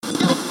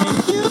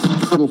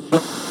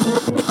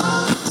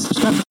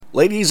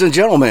Ladies and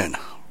gentlemen,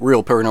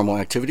 Real Paranormal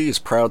Activity is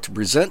proud to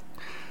present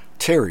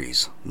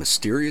Terry's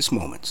Mysterious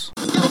Moments.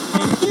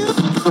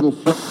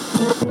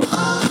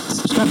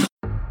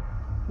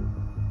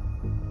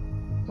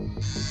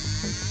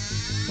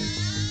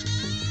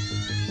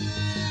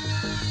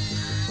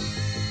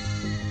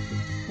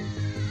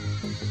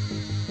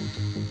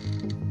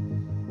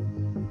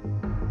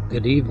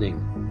 Good evening,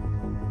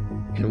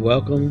 and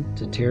welcome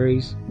to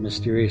Terry's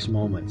Mysterious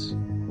Moments.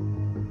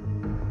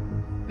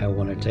 I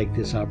want to take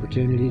this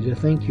opportunity to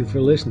thank you for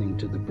listening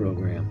to the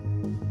program.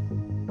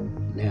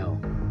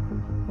 Now,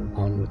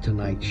 on with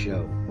tonight's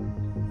show.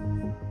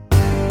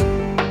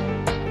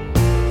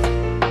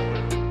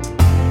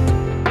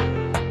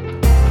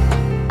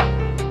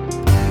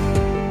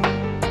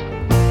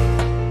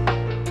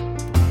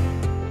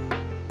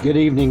 Good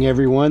evening,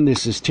 everyone.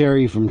 This is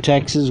Terry from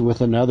Texas with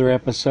another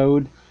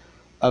episode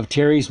of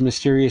Terry's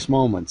Mysterious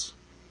Moments.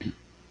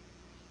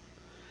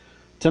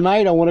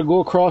 Tonight I want to go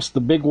across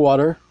the big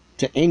water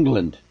to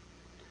England,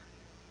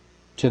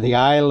 to the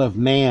Isle of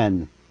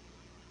Man,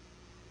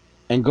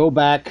 and go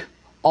back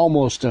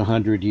almost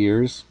 100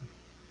 years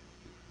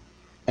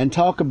and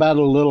talk about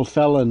a little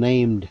fella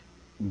named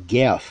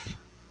Geoff.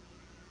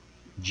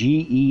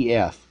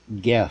 G-E-F,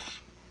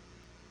 Geoff.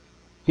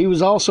 He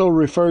was also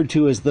referred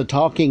to as the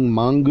Talking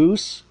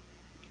Mongoose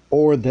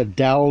or the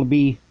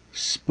Dalby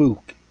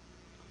Spook.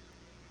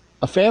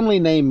 A family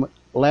name,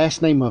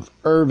 last name of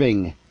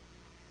Irving,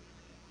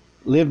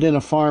 lived in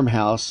a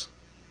farmhouse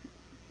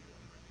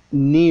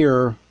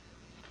near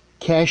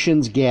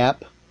Cashin's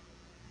Gap,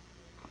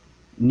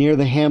 near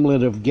the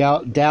hamlet of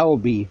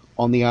Dalby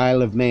on the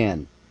Isle of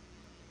Man.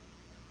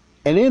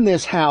 And in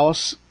this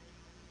house,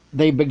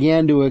 they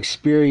began to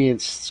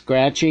experience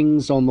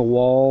scratchings on the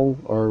wall,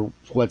 or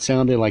what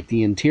sounded like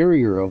the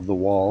interior of the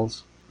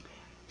walls,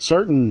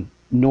 certain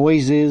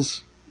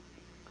noises,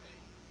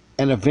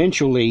 and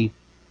eventually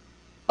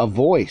a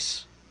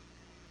voice.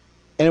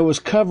 And it was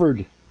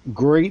covered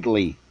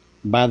greatly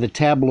by the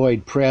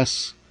tabloid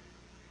press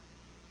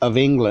of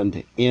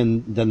England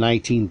in the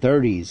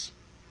 1930s.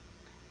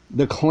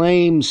 The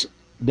claims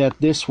that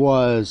this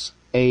was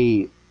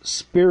a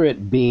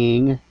spirit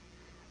being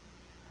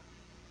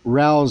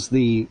roused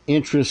the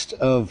interest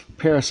of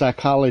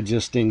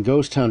parapsychologists and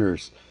ghost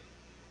hunters,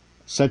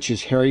 such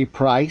as Harry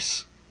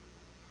Price.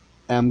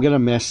 I'm going to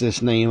mess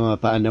this name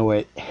up, I know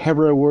it.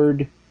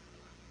 Hereward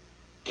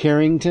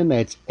Carrington,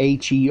 that's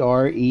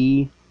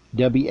Hereward,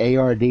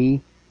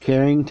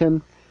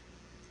 Carrington,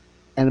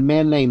 and a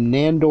man named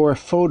Nandor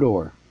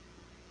Fodor.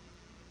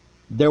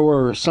 There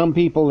were some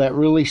people that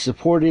really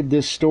supported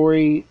this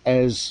story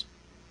as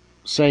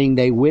saying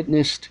they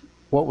witnessed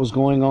what was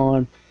going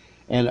on,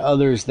 and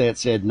others that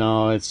said,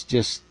 no, it's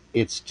just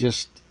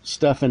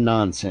stuff and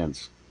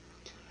nonsense.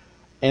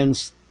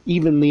 And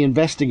even the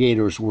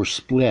investigators were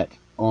split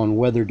on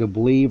whether to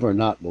believe or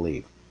not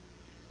believe.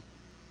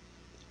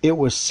 It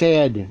was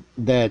said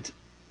that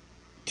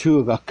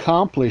to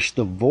accomplish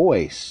the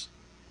voice,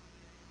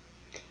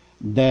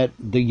 that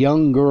the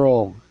young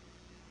girl,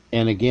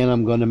 and again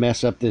I'm going to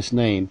mess up this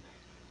name,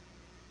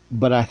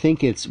 but I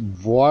think it's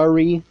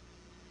Voirrey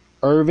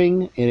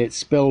Irving, and it's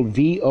spelled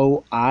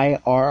V-O-I-R-R-E-Y,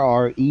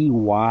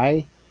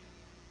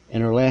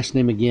 and her last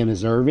name again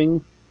is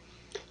Irving,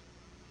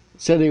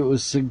 said it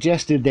was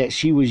suggested that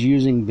she was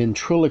using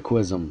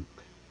ventriloquism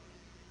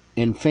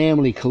and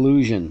family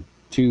collusion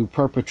to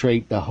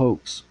perpetrate the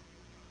hoax.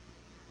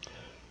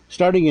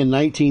 Starting in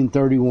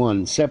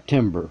 1931,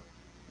 September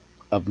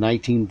of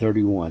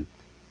 1931,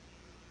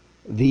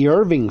 the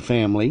Irving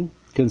family,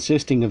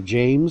 consisting of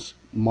James,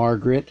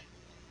 Margaret,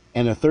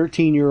 and a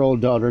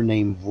 13-year-old daughter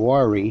named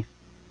Voirrey,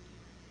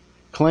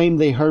 claimed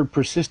they heard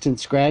persistent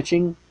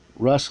scratching,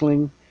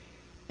 rustling,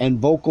 and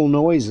vocal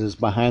noises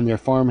behind their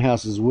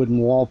farmhouse's wooden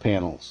wall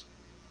panels,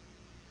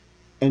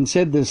 and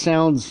said the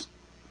sounds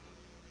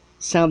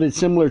sounded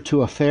similar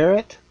to a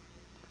ferret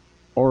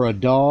or a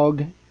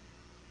dog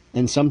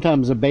and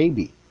sometimes a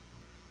baby.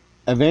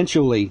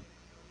 Eventually,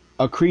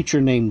 a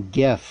creature named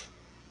Geoff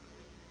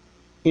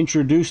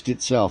introduced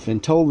itself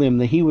and told them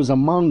that he was a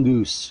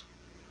mongoose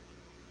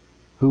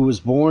who was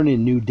born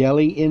in New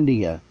Delhi,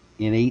 India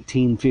in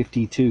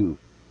 1852.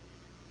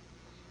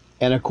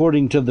 And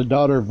according to the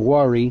daughter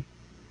Voirrey,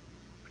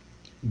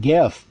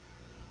 Geoff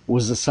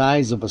was the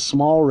size of a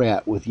small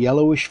rat with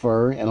yellowish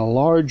fur and a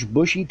large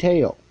bushy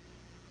tail,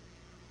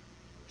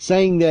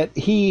 saying that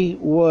he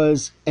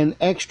was an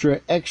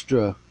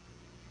extra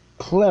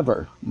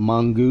clever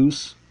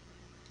mongoose,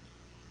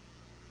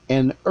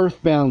 an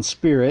earthbound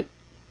spirit,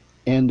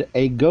 and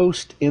a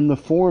ghost in the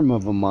form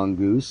of a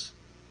mongoose.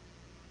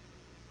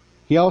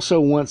 He also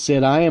once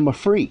said, "I am a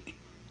freak.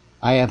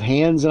 I have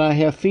hands and I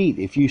have feet.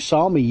 If you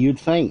saw me, you'd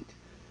faint.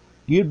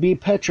 You'd be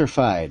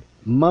petrified,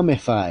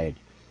 mummified,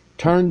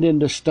 turned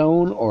into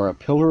stone or a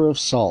pillar of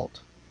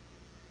salt."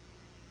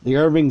 The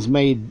Irvings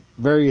made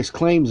various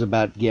claims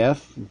about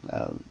Geoff.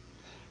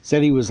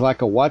 Said he was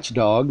like a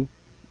watchdog,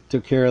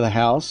 took care of the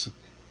house,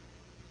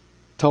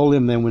 told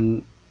him that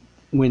when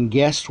when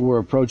guests were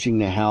approaching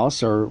the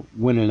house or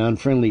when an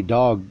unfriendly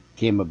dog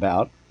came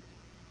about.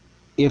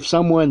 If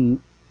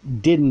someone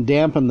didn't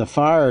dampen the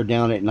fire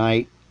down at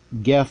night,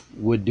 Geff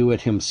would do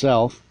it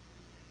himself.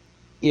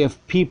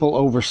 If people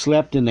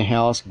overslept in the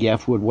house,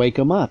 Geff would wake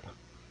them up.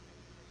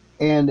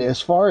 And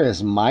as far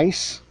as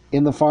mice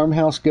in the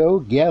farmhouse go,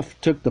 Geff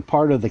took the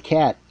part of the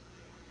cat,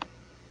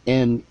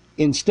 and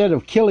instead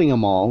of killing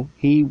them all,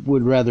 he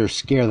would rather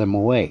scare them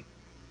away.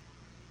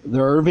 The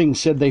Irvings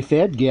said they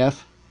fed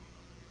Geff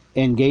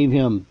and gave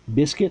him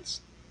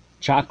biscuits,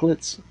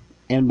 chocolates,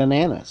 and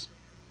bananas,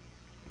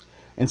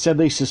 and said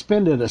they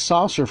suspended a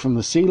saucer from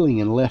the ceiling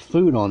and left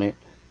food on it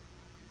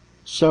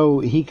so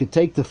he could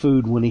take the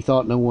food when he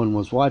thought no one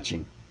was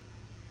watching.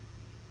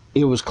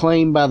 It was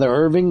claimed by the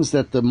Irvings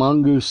that the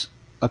mongoose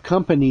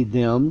accompanied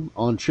them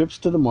on trips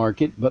to the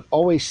market, but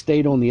always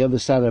stayed on the other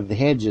side of the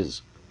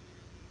hedges.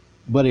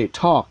 But it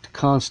talked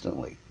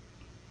constantly.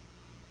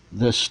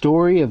 The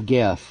story of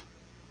Geff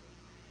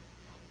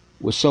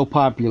was so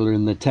popular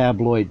in the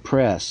tabloid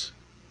press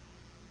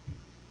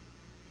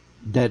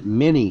that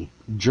many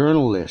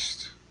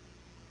journalists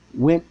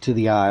went to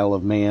the Isle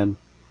of Man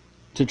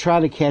to try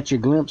to catch a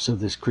glimpse of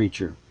this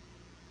creature.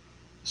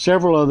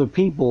 Several other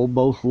people,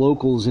 both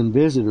locals and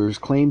visitors,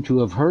 claimed to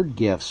have heard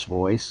Geff's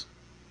voice,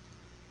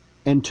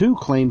 and 2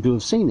 claimed to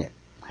have seen it.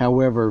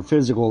 However,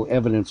 physical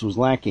evidence was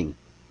lacking.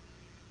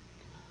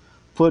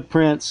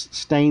 Footprints,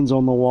 stains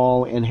on the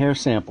wall, and hair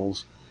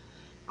samples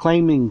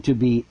claiming to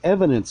be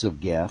evidence of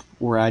Geff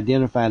were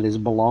identified as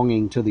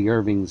belonging to the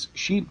Irvings'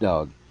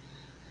 sheepdog,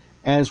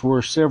 as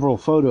were several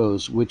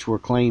photos which were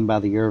claimed by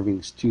the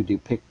Irvings to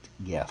depict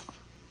Geff.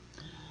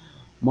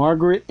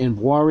 Margaret and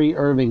Voirrey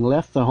Irving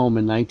left the home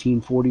in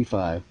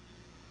 1945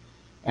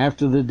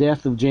 after the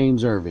death of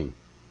James Irving.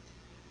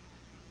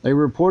 They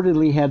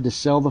reportedly had to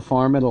sell the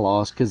farm at a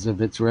loss because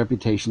of its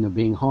reputation of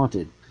being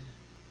haunted.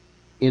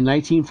 In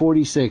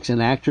 1946,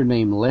 an actor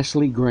named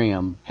Leslie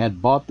Graham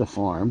had bought the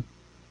farm.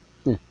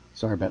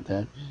 Sorry about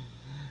that.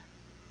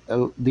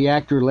 The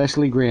actor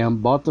Leslie Graham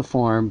bought the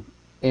farm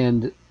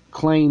and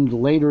claimed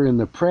later in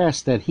the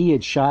press that he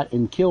had shot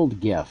and killed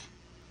Geff.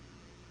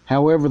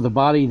 However, the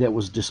body that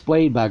was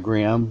displayed by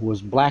Graham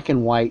was black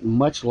and white and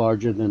much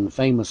larger than the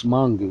famous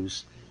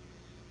mongoose,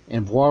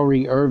 and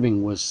Voirrey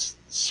Irving was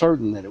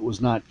certain that it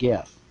was not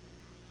Geff.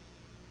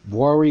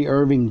 Voirrey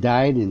Irving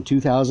died in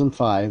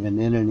 2005,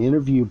 and in an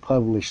interview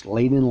published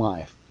late in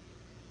life,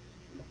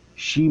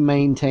 she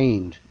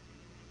maintained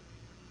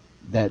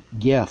that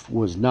Geff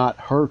was not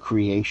her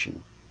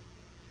creation.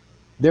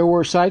 There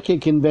were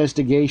psychic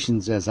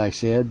investigations, as I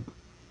said,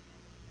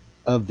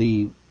 of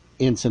the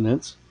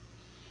incidents.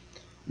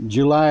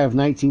 July of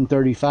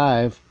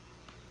 1935,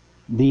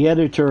 the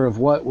editor of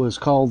what was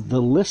called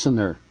The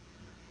Listener,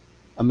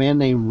 a man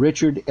named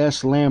Richard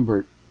S.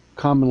 Lambert,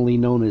 commonly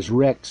known as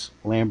Rex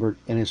Lambert,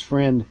 and his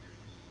friend,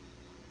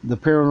 the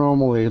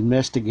paranormal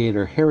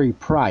investigator Harry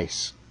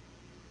Price,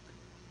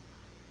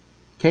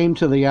 came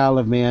to the Isle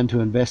of Man to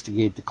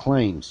investigate the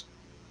claims.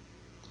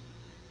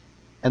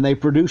 And they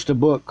produced a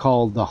book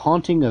called The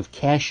Haunting of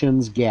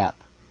Cashin's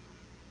Gap.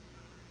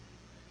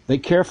 They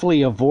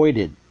carefully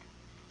avoided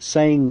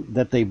saying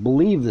that they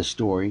believed the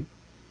story,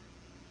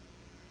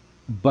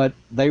 but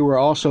they were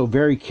also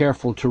very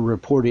careful to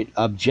report it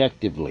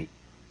objectively.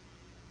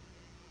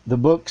 The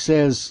book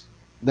says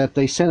that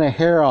they sent a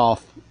hair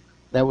off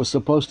that was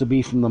supposed to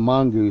be from the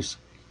mongoose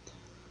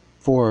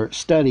for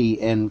study,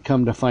 and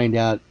come to find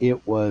out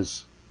it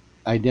was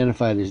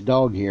identified as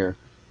dog hair,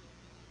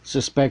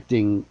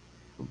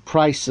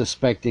 Price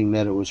suspecting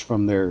that it was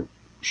from their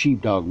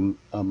sheepdog,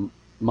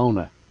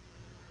 Mona.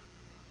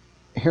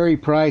 Harry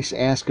Price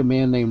asked a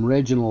man named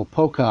Reginald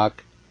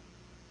Pocock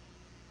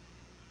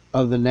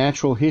of the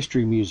Natural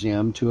History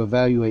Museum to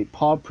evaluate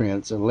paw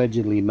prints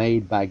allegedly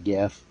made by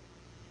Geff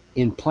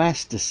in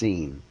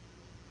plasticine,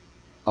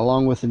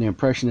 along with an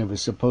impression of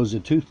his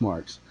supposed tooth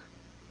marks.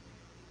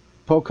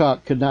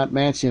 Pocock could not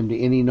match him to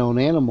any known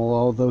animal,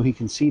 although he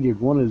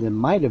conceded one of them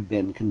might have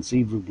been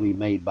conceivably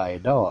made by a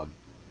dog.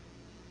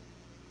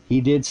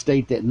 He did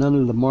state that none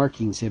of the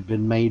markings had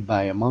been made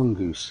by a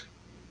mongoose.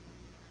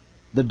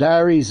 The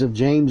diaries of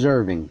James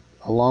Irving,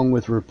 along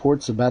with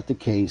reports about the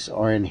case,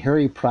 are in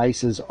Harry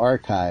Price's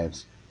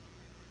archives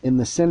in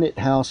the Senate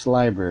House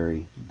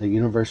Library, the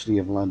University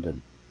of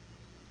London.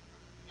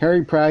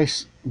 Harry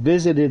Price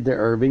visited the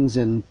Irvings,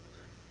 and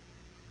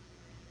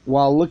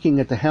while looking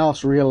at the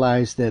house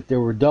realized that there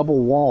were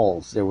double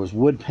walls. There was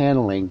wood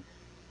paneling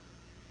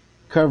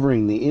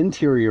covering the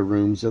interior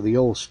rooms of the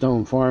old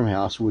stone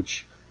farmhouse,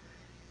 which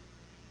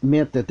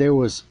meant that there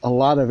was a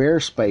lot of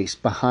airspace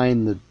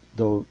behind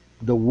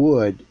the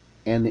wood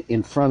and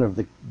in front of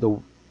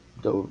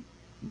the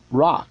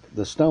rock,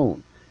 the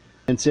stone,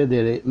 and said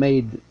that it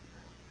made,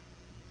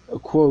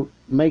 quote,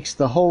 makes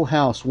the whole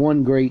house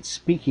one great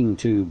speaking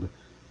tube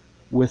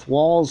with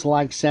walls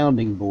like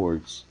sounding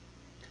boards.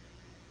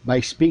 By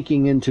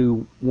speaking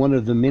into one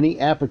of the many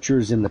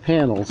apertures in the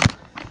panels,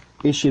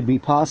 it should be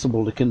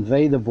possible to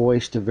convey the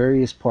voice to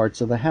various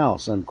parts of the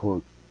house,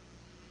 unquote.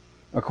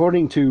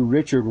 According to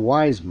Richard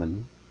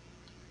Wiseman,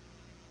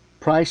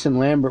 Price and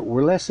Lambert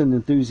were less than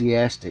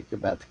enthusiastic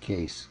about the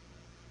case,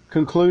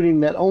 concluding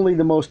that only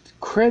the most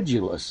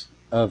credulous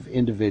of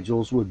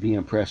individuals would be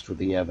impressed with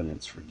the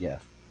evidence for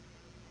Geff.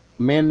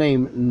 A man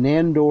named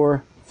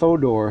Nandor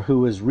Fodor,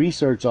 who was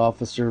research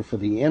officer for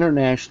the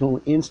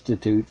International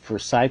Institute for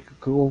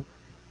Psychical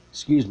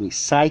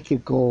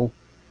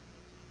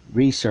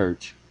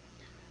Research,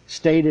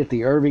 stayed at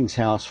the Irving's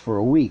house for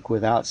a week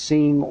without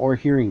seeing or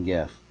hearing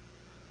Geff.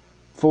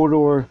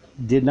 Fodor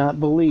did not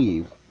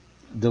believe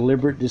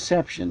deliberate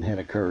deception had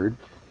occurred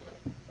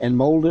and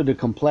molded a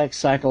complex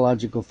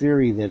psychological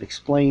theory that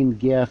explained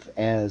Geff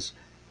as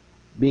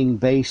being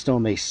based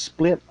on a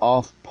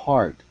split-off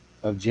part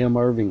of Jim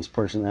Irving's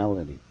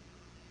personality.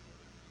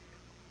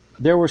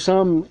 There were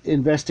some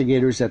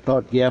investigators that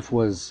thought Geff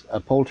was a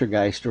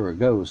poltergeist or a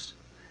ghost,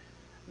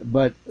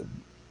 but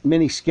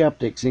many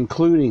skeptics,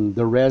 including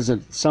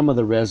some of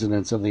the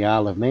residents of the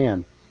Isle of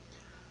Man,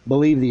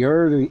 believe the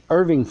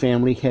Irving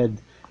family had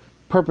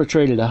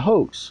perpetrated a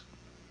hoax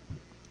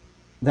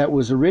that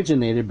was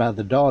originated by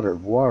the daughter,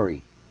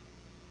 Wari.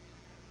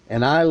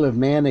 An Isle of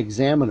Man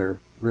Examiner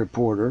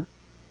reporter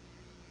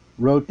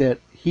wrote that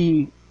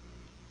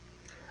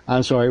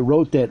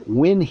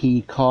when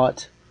he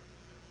caught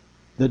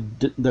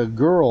the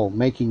girl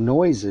making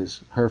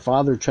noises, her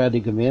father tried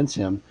to convince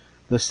him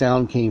the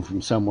sound came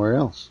from somewhere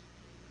else.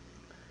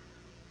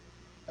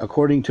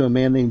 According to a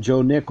man named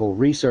Joe Nickel,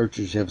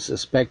 researchers have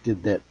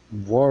suspected that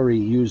Wari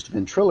used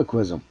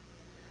ventriloquism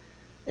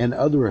and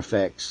other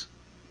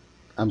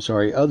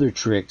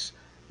tricks,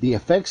 the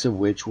effects of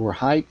which were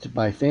hyped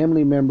by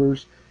family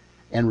members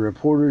and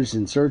reporters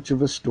in search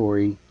of a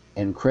story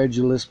and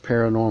credulous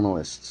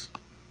paranormalists.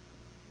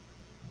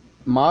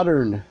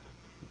 Modern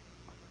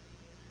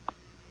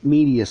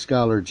media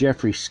scholar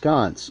Jeffrey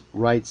Sconce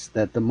writes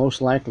that the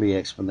most likely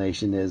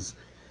explanation is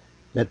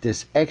that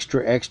this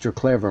extra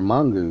clever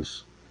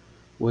mongoose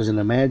was an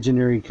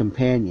imaginary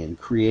companion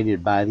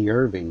created by the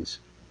Irvings'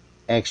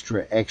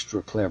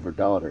 extra clever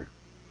daughter.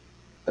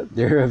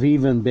 There have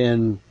even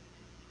been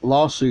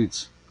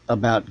lawsuits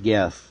about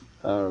Geff,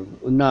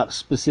 not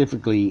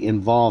specifically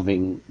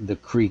involving the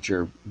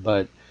creature,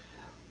 but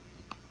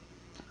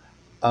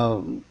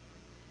one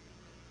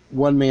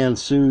man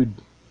sued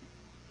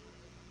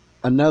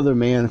another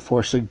man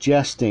for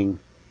suggesting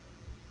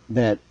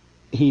that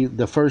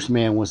the first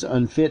man was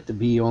unfit to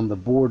be on the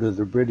board of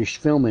the British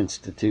Film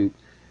Institute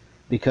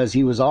because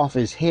he was off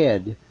his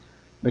head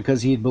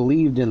because he had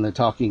believed in the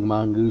talking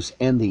mongoose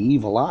and the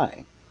evil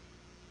eye.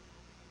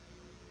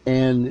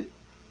 And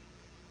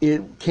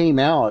it came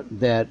out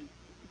that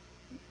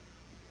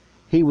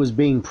he was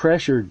being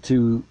pressured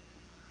to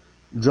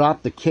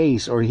drop the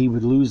case or he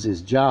would lose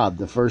his job,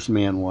 the first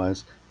man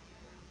was.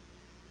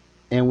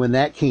 And when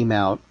that came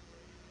out,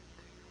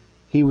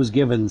 he was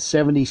given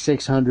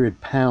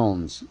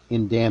 £7,600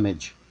 in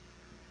damage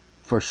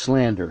for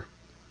slander.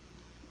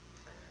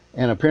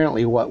 And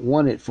apparently what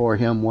won it for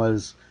him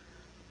was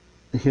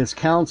his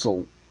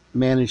counsel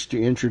managed to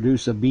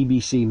introduce a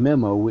BBC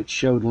memo which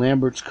showed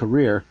Lambert's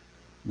career,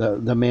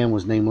 the man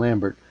was named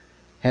Lambert,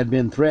 had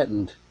been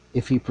threatened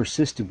if he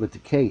persisted with the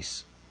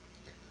case.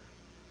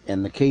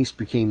 And the case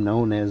became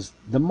known as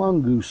the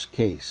Mongoose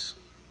Case.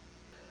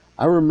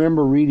 I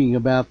remember reading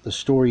about the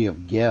story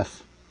of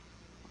Geff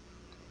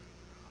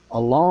a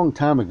long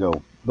time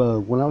ago,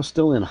 but when I was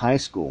still in high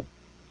school.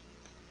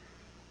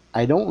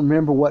 I don't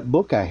remember what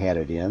book I had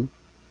it in.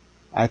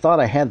 I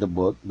thought I had the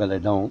book, but I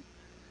don't.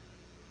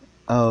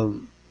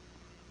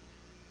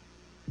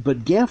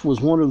 But Geff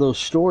was one of those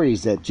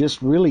stories that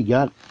just really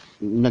got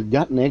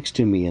next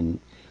to me and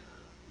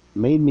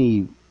made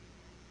me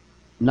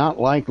not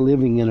like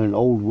living in an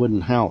old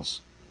wooden house.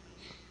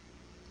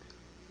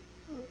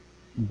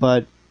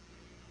 But,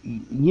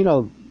 you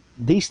know,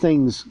 these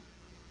things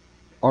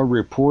are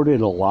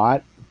reported a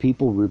lot.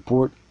 People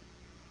report,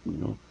 you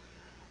know,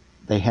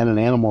 they had an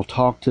animal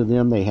talk to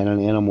them, they had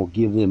an animal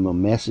give them a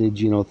message,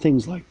 you know,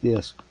 things like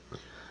this.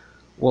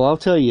 Well, I'll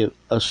tell you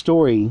a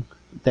story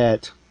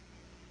that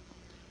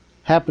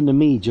happened to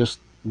me just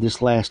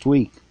this last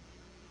week.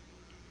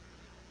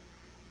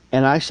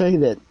 And I say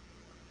that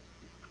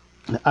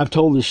I've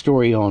told this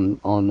story on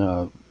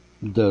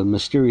the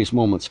Mysterious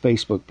Moments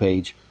Facebook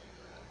page,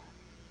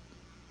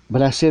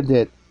 but I said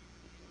that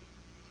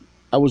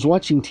I was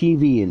watching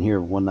TV in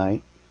here one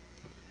night,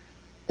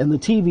 and the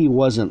TV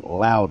wasn't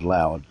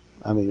loud.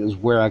 I mean, it was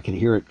where I could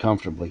hear it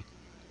comfortably.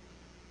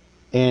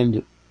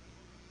 And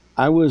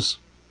I was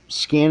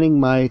scanning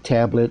my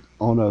tablet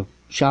on a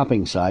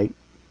shopping site,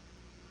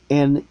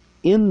 and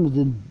in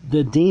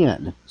the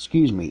den,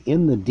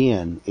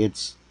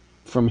 it's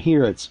from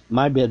here, it's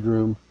my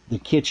bedroom, the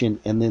kitchen,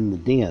 and then the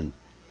den.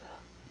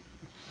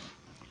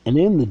 And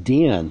in the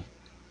den,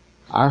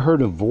 I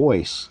heard a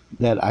voice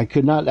that I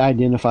could not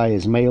identify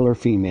as male or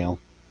female,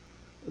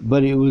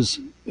 but it was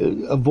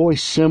a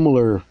voice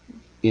similar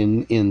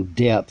in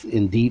depth,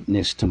 in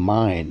deepness to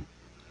mine.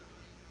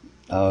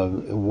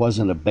 It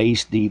wasn't a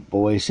bass deep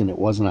voice and it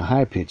wasn't a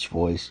high pitched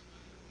voice,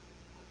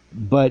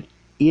 but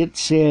it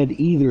said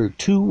either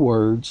two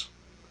words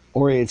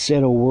or it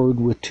said a word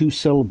with two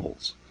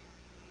syllables.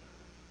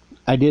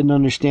 I didn't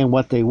understand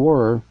what they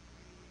were,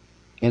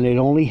 and it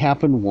only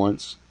happened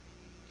once.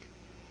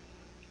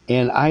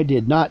 And I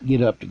did not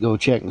get up to go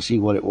check and see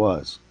what it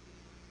was.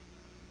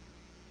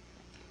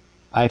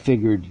 I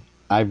figured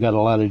I've got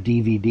a lot of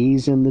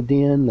DVDs in the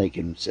den. They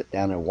can sit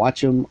down and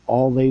watch them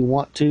all they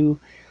want to.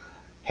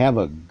 Have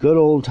a good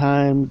old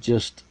time.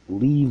 Just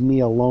leave me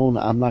alone.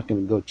 I'm not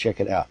going to go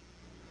check it out.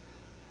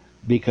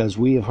 Because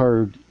we have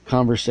heard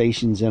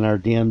conversations in our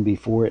den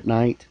before at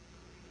night.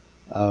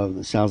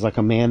 It sounds like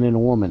a man and a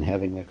woman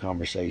having a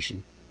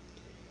conversation.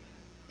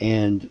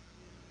 And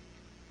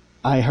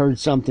I heard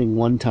something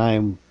one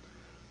time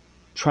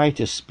try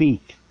to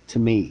speak to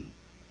me.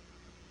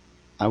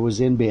 I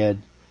was in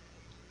bed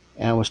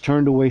and I was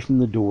turned away from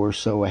the door,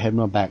 so I had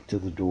my back to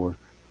the door.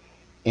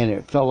 And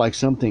it felt like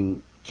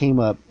something came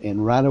up,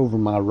 and right over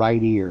my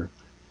right ear,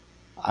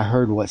 I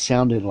heard what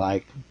sounded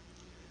like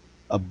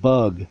a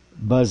bug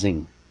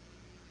buzzing.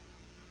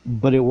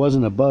 But it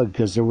wasn't a bug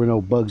because there were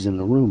no bugs in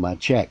the room. I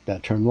checked. I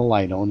turned the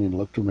light on and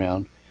looked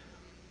around.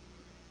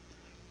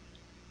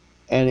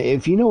 And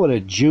if you know what a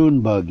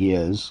June bug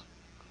is,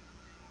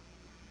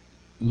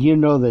 you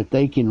know that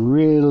they can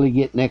really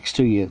get next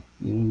to you.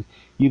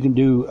 You can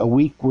do a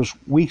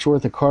week's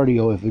worth of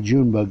cardio if a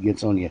June bug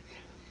gets on you.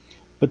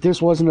 But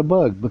this wasn't a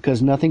bug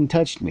because nothing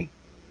touched me.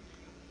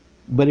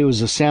 But it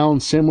was a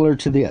sound similar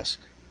to this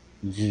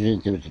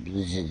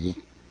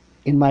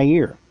in my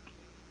ear.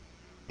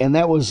 And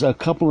that was a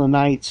couple of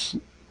nights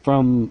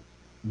from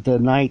the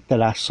night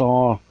that I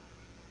saw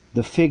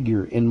the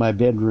figure in my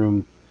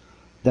bedroom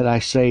that I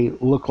say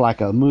looked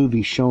like a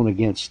movie shown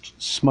against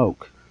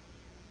smoke.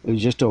 It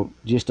was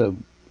just a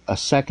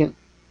second,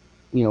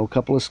 a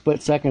couple of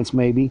split seconds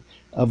maybe,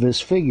 of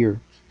this figure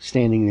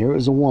standing there. It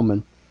was a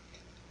woman.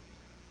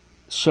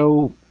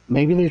 So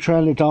maybe they're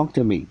trying to talk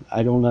to me.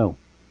 I don't know.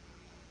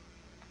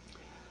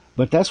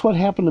 But that's what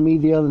happened to me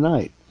the other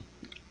night.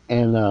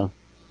 And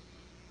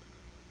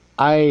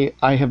I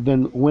have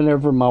been,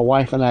 whenever my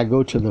wife and I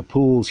go to the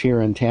pools here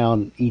in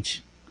town,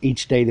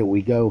 each day that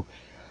we go,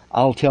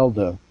 I'll tell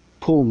the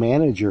pool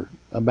manager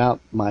about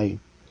my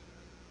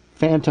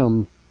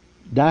phantom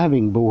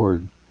diving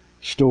board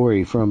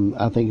story from,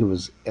 I think it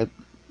was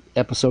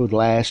episode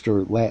last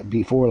or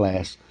before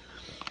last,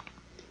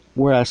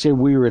 where I said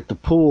we were at the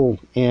pool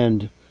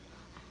and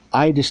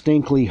I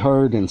distinctly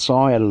heard and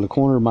saw out of the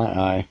corner of my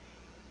eye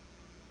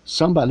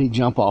somebody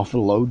jump off a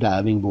low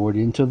diving board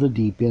into the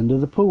deep end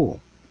of the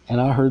pool. And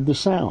I heard the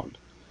sound.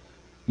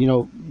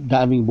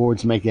 Diving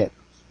boards make that,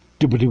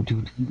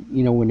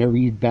 whenever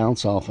you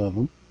bounce off of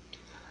them.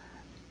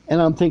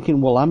 And I'm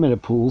thinking, well, I'm in a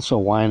pool, so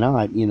why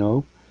not,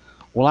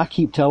 Well, I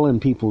keep telling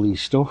people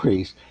these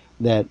stories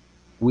that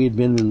we had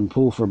been in the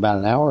pool for about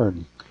an hour.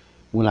 And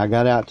when I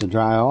got out to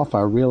dry off,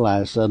 I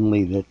realized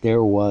suddenly that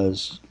there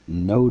was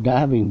no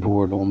diving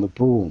board on the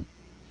pool.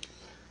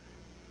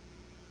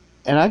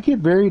 And I get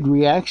varied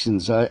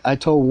reactions. I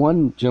told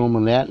one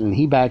gentleman that, and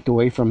he backed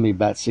away from me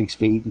about 6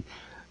 feet.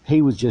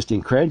 He was just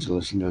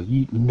incredulous.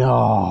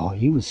 No,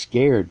 he was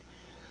scared.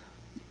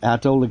 I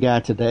told the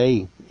guy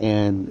today,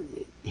 and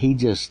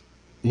his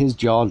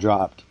jaw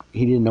dropped.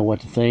 He didn't know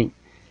what to think.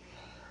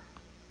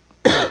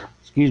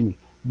 Excuse me.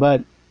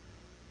 But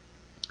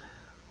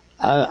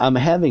I'm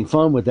having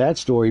fun with that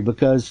story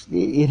because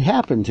it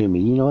happened to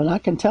me, and I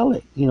can tell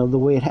it, the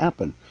way it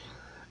happened.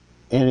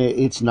 And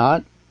it's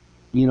not,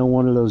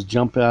 one of those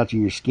jump out of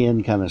your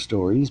skin kind of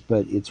stories,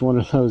 but it's one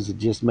of those that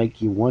just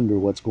make you wonder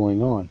what's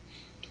going on.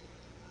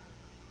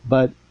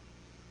 But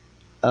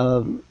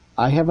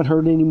I haven't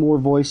heard any more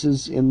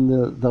voices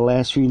in the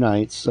last few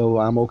nights, so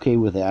I'm okay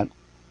with that.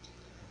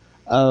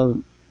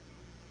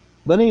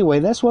 But anyway,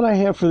 that's what I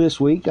have for this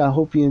week. I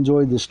hope you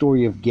enjoyed the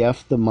story of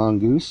Gef the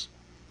mongoose.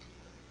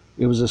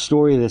 It was a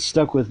story that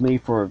stuck with me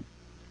for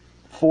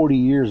 40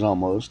 years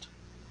almost.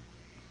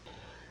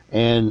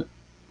 And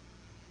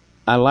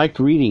I liked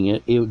reading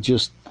it. It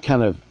just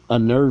kind of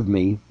unnerved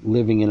me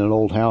living in an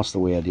old house the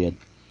way I did.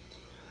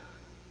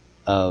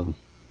 And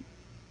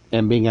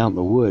being out in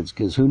the woods,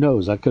 because who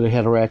knows, I could have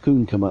had a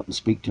raccoon come up and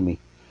speak to me.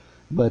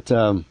 But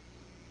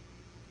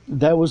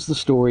that was the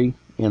story,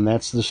 and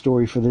that's the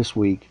story for this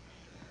week.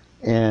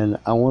 And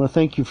I want to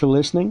thank you for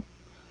listening,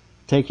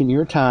 taking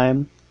your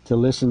time to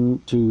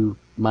listen to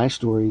my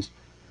stories,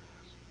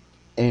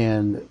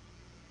 and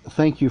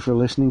thank you for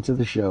listening to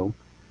the show.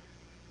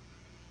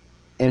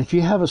 And if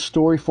you have a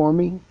story for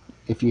me,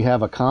 if you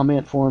have a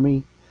comment for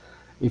me,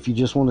 if you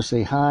just want to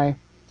say hi,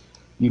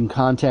 you can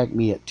contact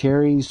me at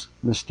Terry's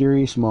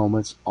Mysterious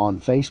Moments on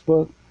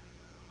Facebook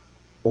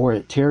or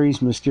at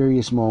Terry's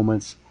Mysterious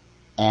Moments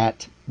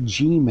at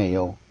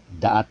gmail.com.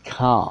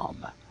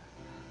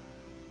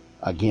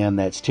 Again,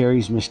 that's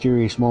Terry's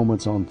Mysterious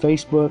Moments on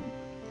Facebook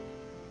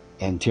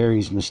and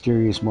Terry's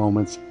Mysterious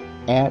Moments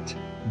at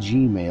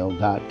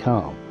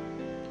gmail.com.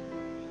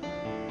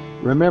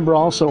 Remember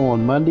also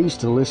on Mondays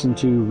to listen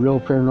to Real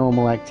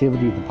Paranormal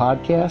Activity, the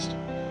podcast.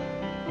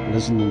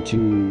 Listening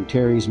to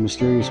Terry's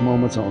Mysterious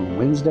Moments on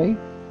Wednesday.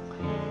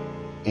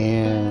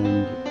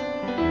 And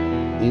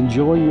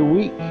enjoy your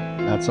week.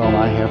 That's all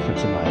I have for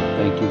tonight.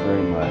 Thank you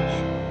very much.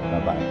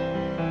 Bye-bye.